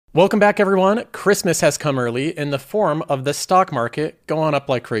Welcome back, everyone. Christmas has come early in the form of the stock market going up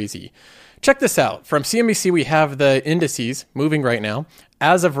like crazy. Check this out. From CNBC, we have the indices moving right now.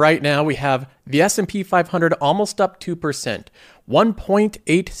 As of right now, we have the S&P 500 almost up 2%,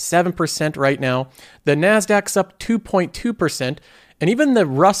 1.87% right now. The Nasdaq's up 2.2%, and even the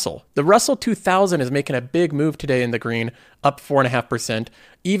Russell 2000 is making a big move today in the green, up 4.5%.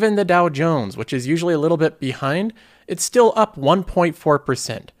 Even the Dow Jones, which is usually a little bit behind, it's still up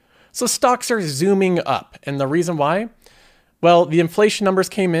 1.4%. So stocks are zooming up. And the reason why? Well, the inflation numbers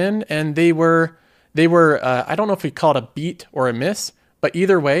came in and they were I don't know if we call it a beat or a miss, but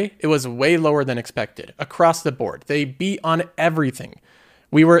either way, it was way lower than expected across the board. They beat on everything.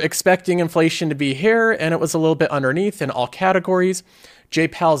 We were expecting inflation to be here and it was a little bit underneath in all categories. Jay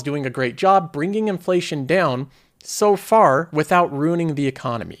Powell's doing a great job bringing inflation down so far without ruining the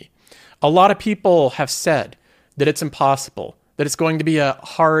economy. A lot of people have said that it's impossible, that it's going to be a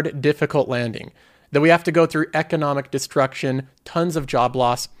hard, difficult landing, that we have to go through economic destruction, tons of job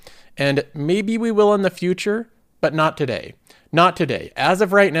loss, and maybe we will in the future, but not today. Not today. As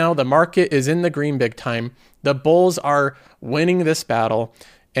of right now, the market is in the green big time. The bulls are winning this battle,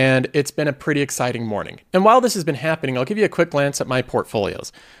 and it's been a pretty exciting morning. And while this has been happening, I'll give you a quick glance at my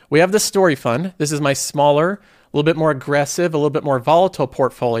portfolios. We have the Story Fund. This is my smaller, a little bit more aggressive, a little bit more volatile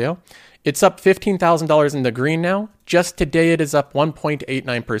portfolio. It's up $15,000 in the green now. Just today, it is up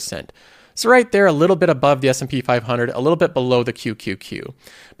 1.89%. So right there, a little bit above the S&P 500, a little bit below the QQQ.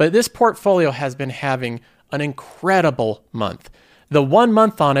 But this portfolio has been having an incredible month. The 1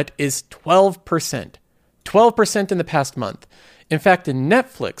 month on it is 12%. 12% in the past month. In fact, in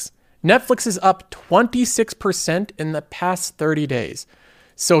Netflix is up 26% in the past 30 days.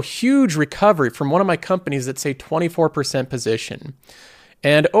 So huge recovery from one of my companies that's a 24% position.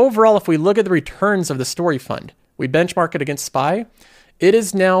 And overall, if we look at the returns of the Story Fund, we benchmark it against SPY, it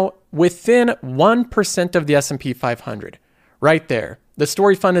is now within 1% of the S&P 500. Right there. The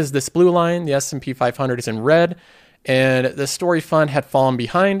Story Fund is this blue line, the S&P 500 is in red, and the Story Fund had fallen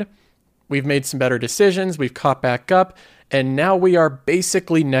behind. We've made some better decisions, we've caught back up, and now we are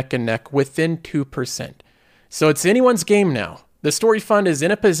basically neck and neck within 2%. So it's anyone's game now. The Story Fund is in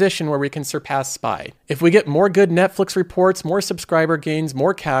a position where we can surpass SPY. If we get more good Netflix reports, more subscriber gains,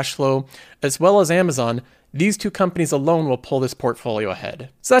 more cash flow, as well as Amazon, these two companies alone will pull this portfolio ahead.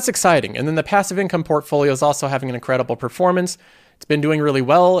 So that's exciting. And then the passive income portfolio is also having an incredible performance. It's been doing really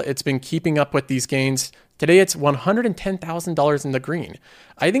well. It's been keeping up with these gains. Today, it's $110,000 in the green.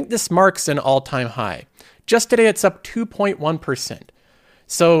 I think this marks an all-time high. Just today, it's up 2.1%.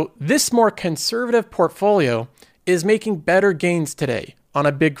 So this more conservative portfolio is making better gains today on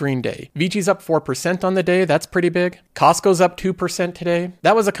a big green day. VG's up 4% on the day. That's pretty big. Costco's up 2% today.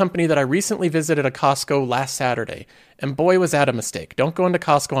 That was a company that I recently visited a Costco last Saturday. And boy, was that a mistake. Don't go into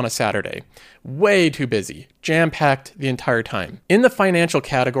Costco on a Saturday. Way too busy. Jam-packed the entire time. In the financial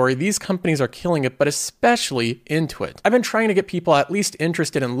category, these companies are killing it, but especially Intuit. I've been trying to get people at least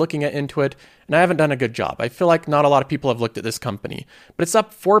interested in looking at Intuit, and I haven't done a good job. I feel like not a lot of people have looked at this company. But it's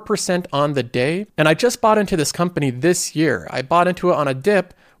up 4% on the day, and I just bought into this company this year. I bought into it on a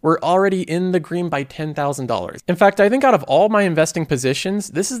dip. We're already in the green by $10,000. In fact, I think out of all my investing positions,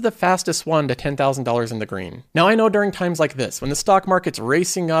 this is the fastest one to $10,000 in the green. Now, I know during times like this, when the stock market's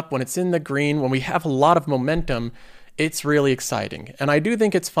racing up, when it's in the green, when we have a lot of momentum, it's really exciting. And I do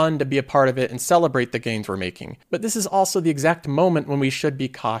think it's fun to be a part of it and celebrate the gains we're making. But this is also the exact moment when we should be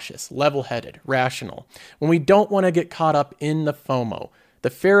cautious, level-headed, rational, when we don't want to get caught up in the FOMO. The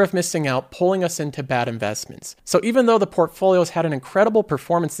fear of missing out pulling us into bad investments. So even though the portfolio has had an incredible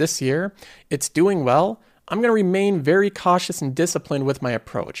performance this year, it's doing well, I'm going to remain very cautious and disciplined with my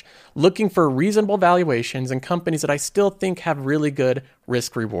approach, looking for reasonable valuations and companies that I still think have really good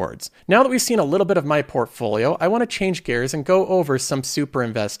risk rewards. Now that we've seen a little bit of my portfolio, I want to change gears and go over some super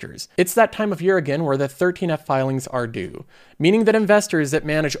investors. It's that time of year again where the 13F filings are due, meaning that investors that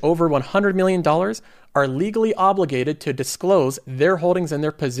manage over $100 million are legally obligated to disclose their holdings and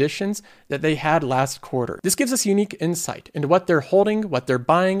their positions that they had last quarter. This gives us unique insight into what they're holding, what they're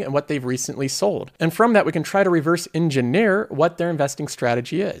buying, and what they've recently sold. And from that, we can try to reverse engineer what their investing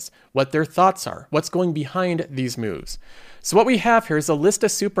strategy is, what their thoughts are, what's going behind these moves. So what we have here is a list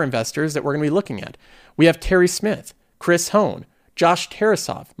of super investors that we're going to be looking at. We have Terry Smith, Chris Hohn, Josh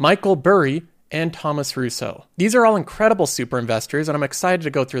Tarasoff, Michael Burry, and Thomas Russo. These are all incredible super investors, and I'm excited to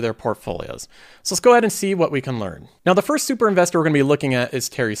go through their portfolios. So let's go ahead and see what we can learn. Now, the first super investor we're going to be looking at is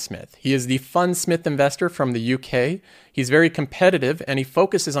Terry Smith. He is the Fundsmith investor from the UK. He's very competitive, and he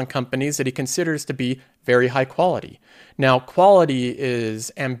focuses on companies that he considers to be very high quality. Now, quality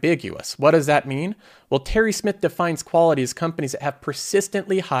is ambiguous. What does that mean? Well, Terry Smith defines quality as companies that have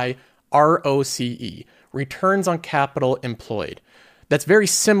persistently high ROCE, returns on capital employed. That's very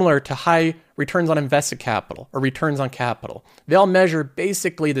similar to high returns on invested capital or returns on capital. They all measure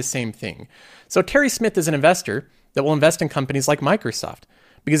basically the same thing. So Terry Smith is an investor that will invest in companies like Microsoft.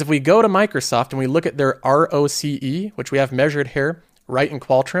 Because if we go to Microsoft and we look at their ROCE, which we have measured here right in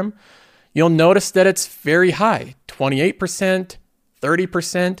Qualtrim, you'll notice that it's very high, 28%,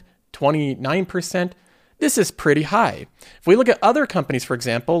 30%, 29%. This is pretty high. If we look at other companies, for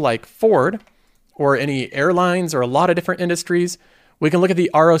example, like Ford or any airlines or a lot of different industries, we can look at the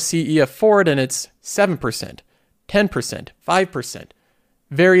ROCE of Ford and it's 7%, 10%, 5%.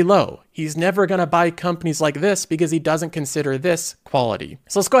 Very low. He's never going to buy companies like this because he doesn't consider this quality.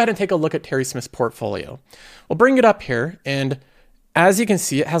 So let's go ahead and take a look at Terry Smith's portfolio. We'll bring it up here, and as you can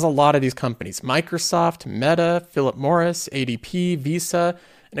see, it has a lot of these companies. Microsoft, Meta, Philip Morris, ADP, Visa,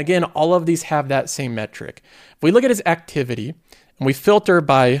 and again, all of these have that same metric. If we look at his activity and we filter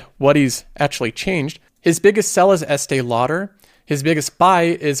by what he's actually changed, his biggest sell is Estee Lauder. His biggest buy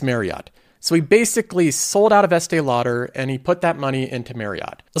is Marriott. So he basically sold out of Estee Lauder and he put that money into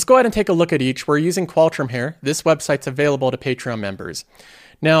Marriott. Let's go ahead and take a look at each. We're using Qualtrim here. This website's available to Patreon members.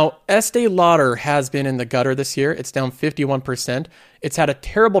 Now, Estee Lauder has been in the gutter this year. It's down 51%. It's had a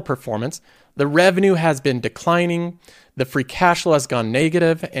terrible performance. The revenue has been declining. The free cash flow has gone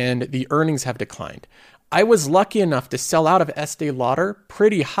negative and the earnings have declined. I was lucky enough to sell out of Estee Lauder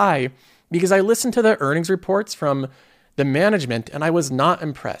pretty high because I listened to the earnings reports from the management, and I was not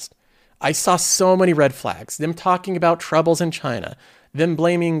impressed. I saw so many red flags, them talking about troubles in China, them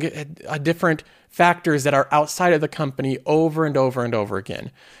blaming different factors that are outside of the company over and over and over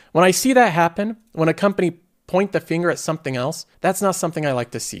again. When I see that happen, when a company point the finger at something else, that's not something I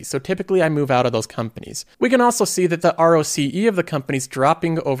like to see. So typically I move out of those companies. We can also see that the ROCE of the company is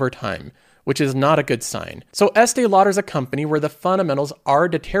dropping over time, which is not a good sign. So Estee Lauder is a company where the fundamentals are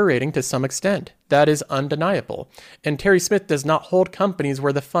deteriorating to some extent. That is undeniable. And Terry Smith does not hold companies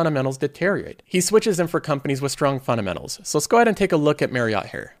where the fundamentals deteriorate. He switches them for companies with strong fundamentals. So let's go ahead and take a look at Marriott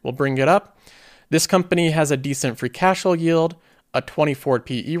here. We'll bring it up. This company has a decent free cash flow yield, a 24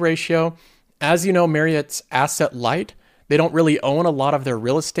 PE ratio. As you know, Marriott's asset light. They don't really own a lot of their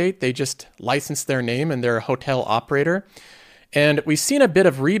real estate. They just license their name and they're a hotel operator. And we've seen a bit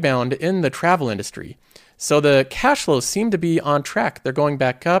of rebound in the travel industry. So the cash flows seem to be on track. They're going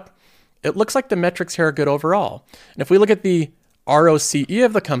back up. It looks like the metrics here are good overall. And if we look at the ROCE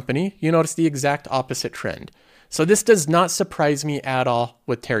of the company, you notice the exact opposite trend. So this does not surprise me at all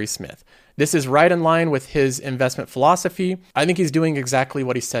with Terry Smith. This is right in line with his investment philosophy. I think he's doing exactly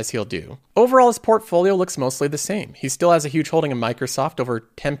what he says he'll do. Overall, his portfolio looks mostly the same. He still has a huge holding in Microsoft, over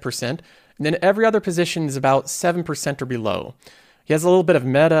 10%. And then every other position is about 7% or below. He has a little bit of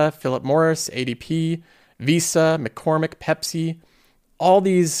Meta, Philip Morris, ADP, Visa, McCormick, Pepsi, all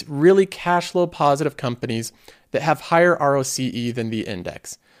these really cash flow positive companies that have higher ROCE than the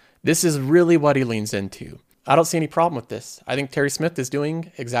index. This is really what he leans into. I don't see any problem with this. I think Terry Smith is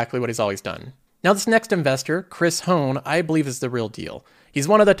doing exactly what he's always done. Now, this next investor, Chris Hohn, I believe is the real deal. He's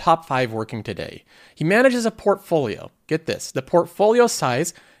one of the top 5 working today. He manages a portfolio. Get this, the portfolio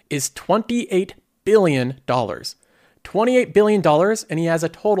size is $28 billion. $28 billion, and he has a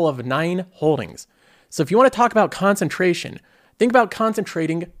total of 9 holdings. So if you want to talk about concentration, think about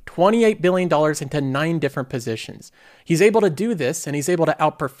concentrating $28 billion into 9 different positions. He's able to do this, and he's able to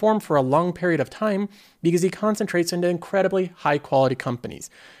outperform for a long period of time because he concentrates into incredibly high-quality companies.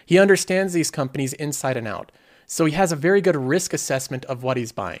 He understands these companies inside and out. So he has a very good risk assessment of what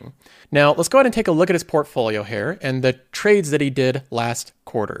he's buying. Now, let's go ahead and take a look at his portfolio here and the trades that he did last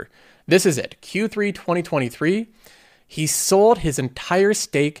quarter. This is it, Q3 2023. He sold his entire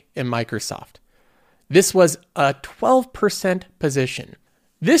stake in Microsoft. This was a 12% position.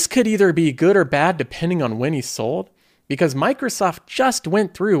 This could either be good or bad depending on when he sold, because Microsoft just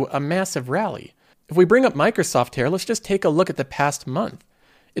went through a massive rally. If we bring up Microsoft here, let's just take a look at the past month.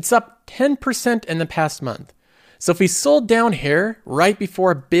 It's up 10% in the past month. So if he sold down here right before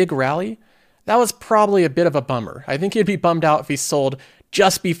a big rally, that was probably a bit of a bummer. I think he'd be bummed out if he sold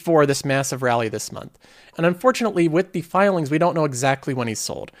just before this massive rally this month. And unfortunately, with the filings, we don't know exactly when he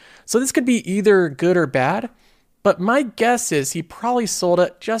sold. So this could be either good or bad, but my guess is he probably sold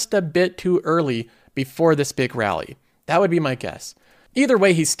it just a bit too early before this big rally. That would be my guess. Either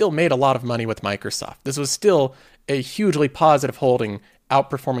way, he still made a lot of money with Microsoft. This was still a hugely positive holding,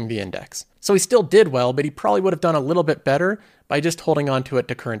 outperforming the index. So he still did well, but he probably would have done a little bit better by just holding on to it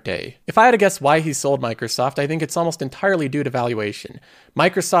to current day. If I had to guess why he sold Microsoft, I think it's almost entirely due to valuation.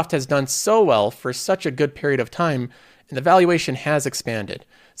 Microsoft has done so well for such a good period of time, and the valuation has expanded.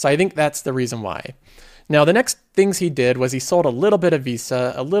 So I think that's the reason why. Now, the next things he did was he sold a little bit of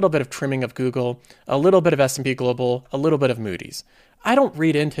Visa, a little bit of trimming of Google, a little bit of S&P Global, a little bit of Moody's. I don't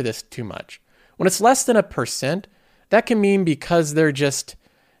read into this too much. When it's less than 1%, that can mean because they're just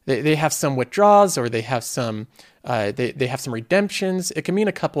they have some withdrawals or they have some redemptions. It can mean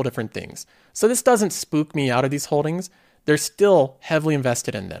a couple different things. So this doesn't spook me out of these holdings. They're still heavily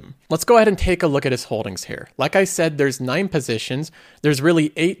invested in them. Let's go ahead and take a look at his holdings here. Like I said, there's 9 positions. There's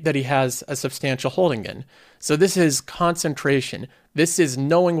really 8 that he has a substantial holding in. So this is concentration. This is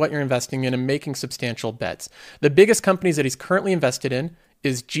knowing what you're investing in and making substantial bets. The biggest companies that he's currently invested in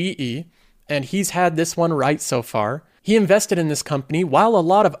is GE, and he's had this one right so far. He invested in this company while a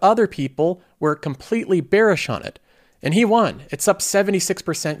lot of other people were completely bearish on it. And he won. It's up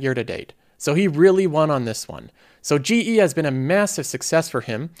 76% year to date. So he really won on this one. So GE has been a massive success for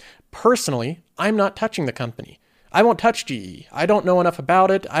him. Personally, I'm not touching the company. I won't touch GE. I don't know enough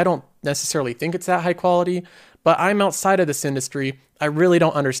about it. I don't necessarily think it's that high quality, but I'm outside of this industry. I really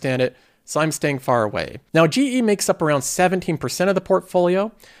don't understand it, so I'm staying far away. Now, GE makes up around 17% of the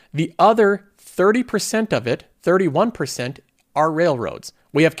portfolio. The other 30% of it, 31%, are railroads.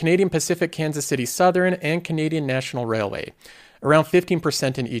 We have Canadian Pacific, Kansas City Southern, and Canadian National Railway, around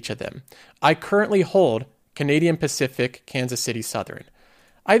 15% in each of them. I currently hold Canadian Pacific, Kansas City Southern.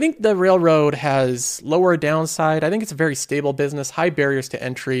 I think the railroad has lower downside. I think it's a very stable business, high barriers to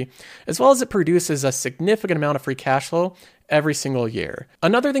entry, as well as it produces a significant amount of free cash flow every single year.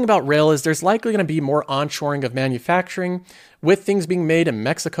 Another thing about rail is there's likely going to be more onshoring of manufacturing. With things being made in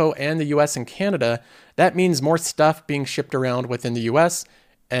Mexico and the US and Canada, that means more stuff being shipped around within the US,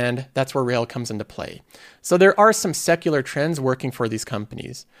 and that's where rail comes into play. So there are some secular trends working for these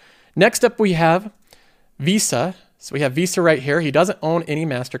companies. Next up, we have Visa. So we have Visa right here. He doesn't own any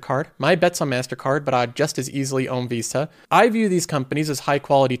MasterCard. My bet's on MasterCard, but I'd just as easily own Visa. I view these companies as high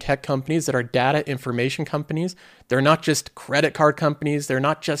quality tech companies that are data information companies. They're not just credit card companies. They're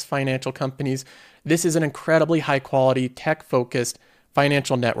not just financial companies. This is an incredibly high quality tech focused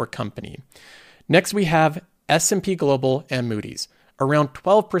financial network company. Next, we have S&P Global and Moody's, around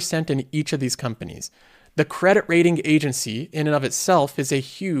 12% in each of these companies. The credit rating agency in and of itself is a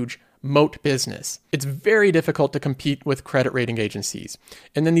huge moat business. It's very difficult to compete with credit rating agencies.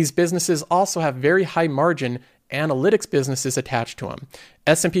 And then these businesses also have very high margin analytics businesses attached to them.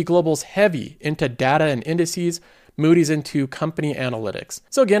 S&P Global's heavy into data and indices, Moody's into company analytics.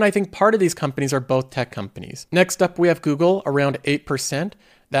 So again, I think part of these companies are both tech companies. Next up, we have Google, around 8%.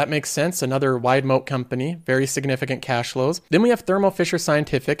 That makes sense. Another wide moat company, very significant cash flows. Then we have Thermo Fisher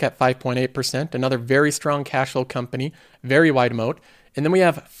Scientific at 5.8%, another very strong cash flow company, very wide moat. And then we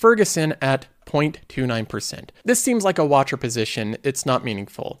have Ferguson at 0.29%. This seems like a watcher position. It's not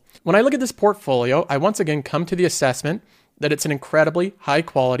meaningful. When I look at this portfolio, I once again come to the assessment that it's an incredibly high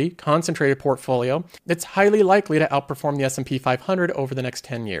quality, concentrated portfolio that's highly likely to outperform the S&P 500 over the next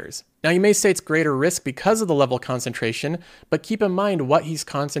 10 years. Now, you may say it's greater risk because of the level of concentration, but keep in mind what he's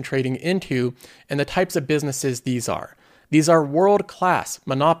concentrating into and the types of businesses these are. These are world-class,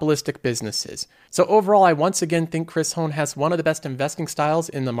 monopolistic businesses. So overall, I once again think Chris Hohn has one of the best investing styles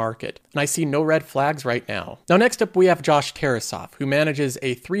in the market, and I see no red flags right now. Now, next up, we have Josh Tarasoff, who manages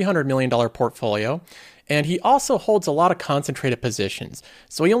a $300 million portfolio, and he also holds a lot of concentrated positions.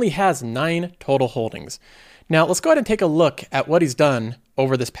 So he only has 9 total holdings. Now, let's go ahead and take a look at what he's done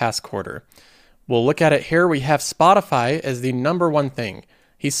over this past quarter. We'll look at it here. We have Spotify as the number one thing.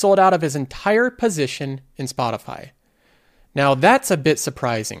 He sold out of his entire position in Spotify. Now, that's a bit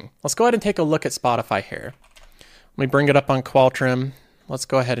surprising. Let's go ahead and take a look at Spotify here. Let me bring it up on Qualtrim. Let's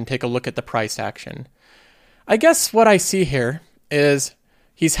go ahead and take a look at the price action. I guess what I see here is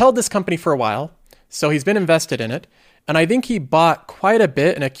he's held this company for a while, so he's been invested in it, and I think he bought quite a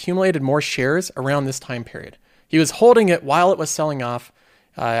bit and accumulated more shares around this time period. He was holding it while it was selling off.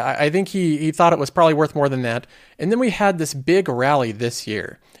 I think he thought it was probably worth more than that. And then we had this big rally this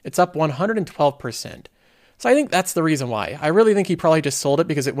year. It's up 112%. So I think that's the reason why. I really think he probably just sold it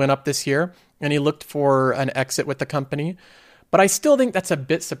because it went up this year and he looked for an exit with the company. But I still think that's a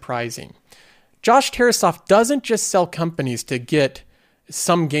bit surprising. Josh Tarasoff doesn't just sell companies to get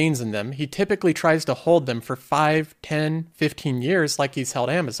some gains in them. He typically tries to hold them for 5, 10, 15 years like he's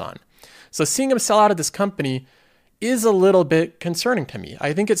held Amazon. So seeing him sell out of this company is a little bit concerning to me.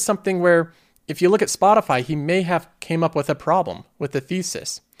 I think it's something where If you look at Spotify, he may have came up with a problem with the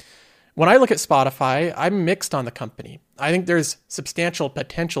thesis. When I look at Spotify, I'm mixed on the company. I think there's substantial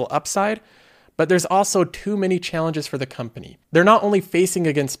potential upside, but there's also too many challenges for the company. They're not only facing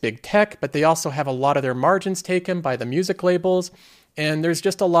against big tech, but they also have a lot of their margins taken by the music labels, and there's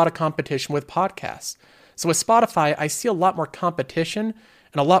just a lot of competition with podcasts. So with Spotify, I see a lot more competition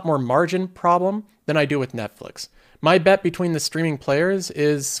and a lot more margin problem than I do with Netflix. My bet between the streaming players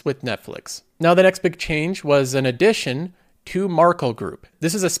is with Netflix. Now, the next big change was an addition to Markel Group.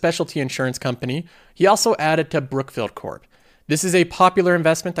 This is a specialty insurance company. He also added to Brookfield Corp. This is a popular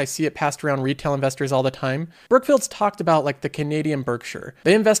investment. I see it passed around retail investors all the time. Brookfield's talked about like the Canadian Berkshire.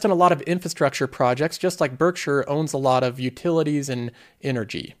 They invest in a lot of infrastructure projects, just like Berkshire owns a lot of utilities and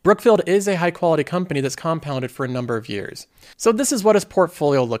energy. Brookfield is a high quality company that's compounded for a number of years. So this is what his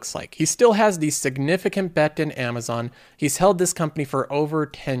portfolio looks like. He still has the significant bet in Amazon. He's held this company for over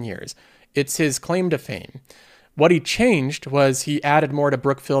 10 years. It's his claim to fame. What he changed was he added more to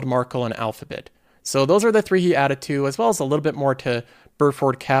Brookfield, Markel, and Alphabet. So those are the three he added to, as well as a little bit more to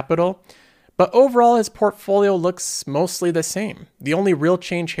Burford Capital. But overall, his portfolio looks mostly the same. The only real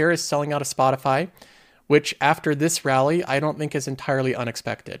change here is selling out of Spotify, which after this rally, I don't think is entirely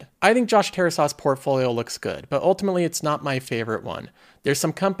unexpected. I think Josh Tarasoff's portfolio looks good, but ultimately it's not my favorite one. There's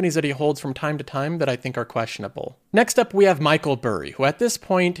some companies that he holds from time to time that I think are questionable. Next up, we have Michael Burry, who at this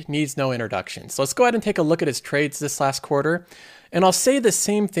point needs no introduction. So let's go ahead and take a look at his trades this last quarter. And I'll say the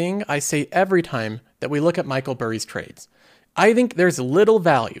same thing I say every time that we look at Michael Burry's trades. I think there's little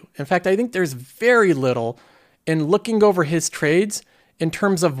value. In fact, I think there's very little in looking over his trades in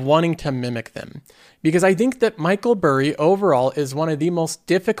terms of wanting to mimic them. Because I think that Michael Burry overall is one of the most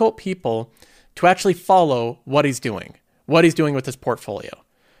difficult people to actually follow what he's doing with his portfolio.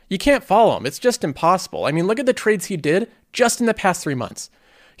 You can't follow him. It's just impossible. I mean, look at the trades he did just in the past 3 months.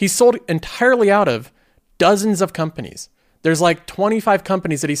 He sold entirely out of dozens of companies. There's like 25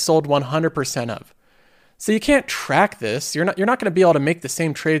 companies that he sold 100% of. So you can't track this. You're not going to be able to make the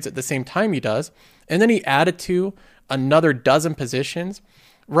same trades at the same time he does. And then he added to another dozen positions.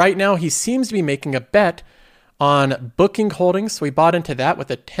 Right now, he seems to be making a bet on Booking Holdings. So he bought into that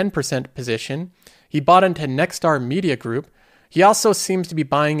with a 10% position. He bought into Nexstar Media Group. He also seems to be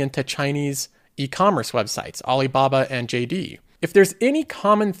buying into Chinese e-commerce websites, Alibaba and JD. If there's any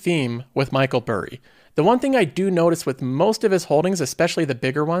common theme with Michael Burry, the one thing I do notice with most of his holdings, especially the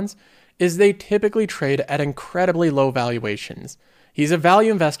bigger ones, is they typically trade at incredibly low valuations. He's a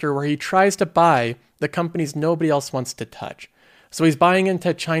value investor where he tries to buy the companies nobody else wants to touch. So he's buying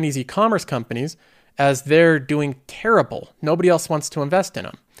into Chinese e-commerce companies as they're doing terrible. Nobody else wants to invest in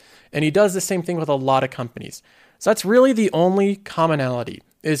them. And he does the same thing with a lot of companies. So that's really the only commonality,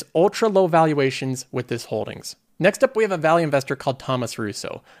 is ultra low valuations with his holdings. Next up, we have a value investor called Thomas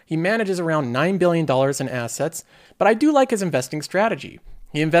Russo. He manages around $9 billion in assets, but I do like his investing strategy.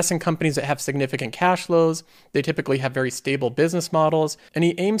 He invests in companies that have significant cash flows, they typically have very stable business models, and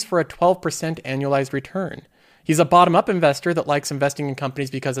he aims for a 12% annualized return. He's a bottom-up investor that likes investing in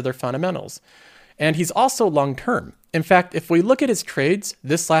companies because of their fundamentals. And he's also long-term. In fact, if we look at his trades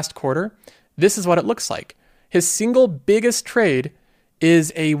this last quarter, this is what it looks like. His single biggest trade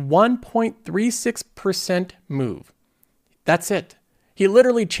is a 1.36% move. That's it. He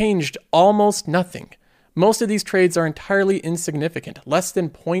literally changed almost nothing. Most of these trades are entirely insignificant, less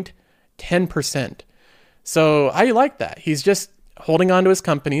than 0.10%. So I like that. He's just holding on to his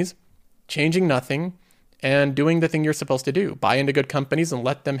companies, changing nothing, and doing the thing you're supposed to do. Buy into good companies and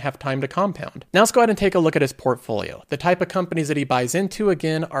let them have time to compound. Now let's go ahead and take a look at his portfolio. The type of companies that he buys into,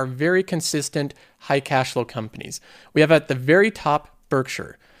 again, are very consistent, high cash flow companies. We have at the very top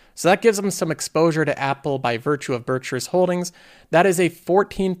Berkshire. So that gives him some exposure to Apple by virtue of Berkshire's holdings. That is a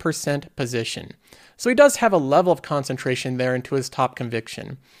 14% position. So he does have a level of concentration there into his top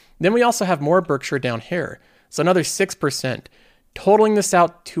conviction. Then we also have more Berkshire down here. So another 6%, totaling this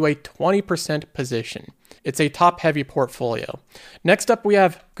out to a 20% position. It's a top-heavy portfolio. Next up, we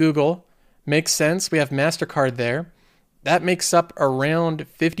have Google. Makes sense. We have MasterCard there. That makes up around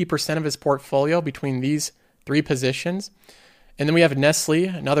 50% of his portfolio between these three positions. And then we have Nestle,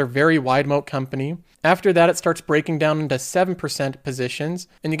 another very wide moat company. After that, it starts breaking down into 7% positions.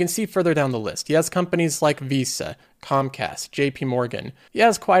 And you can see further down the list. He has companies like Visa, Comcast, JP Morgan. He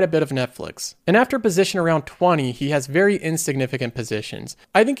has quite a bit of Netflix. And after position around 20, he has very insignificant positions.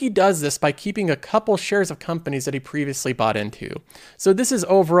 I think he does this by keeping a couple shares of companies that he previously bought into. So this is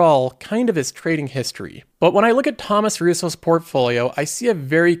overall kind of his trading history. But when I look at Thomas Russo's portfolio, I see a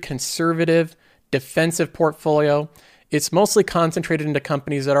very conservative, defensive portfolio. It's mostly concentrated into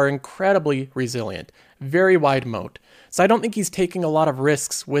companies that are incredibly resilient, very wide moat. So I don't think he's taking a lot of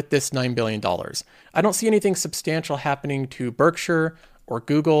risks with this $9 billion. I don't see anything substantial happening to Berkshire or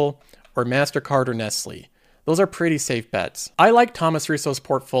Google or MasterCard or Nestle. Those are pretty safe bets. I like Thomas Russo's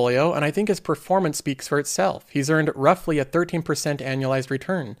portfolio, and I think his performance speaks for itself. He's earned roughly a 13% annualized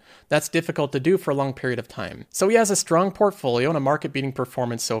return. That's difficult to do for a long period of time. So he has a strong portfolio and a market-beating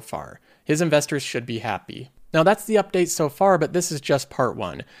performance so far. His investors should be happy. Now that's the update so far, but this is just part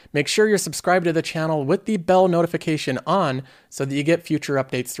one. Make sure you're subscribed to the channel with the bell notification on so that you get future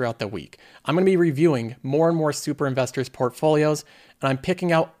updates throughout the week. I'm going to be reviewing more and more super investors' portfolios, and I'm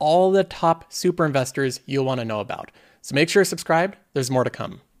picking out all the top super investors you'll want to know about. So make sure you're subscribed. There's more to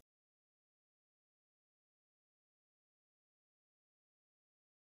come.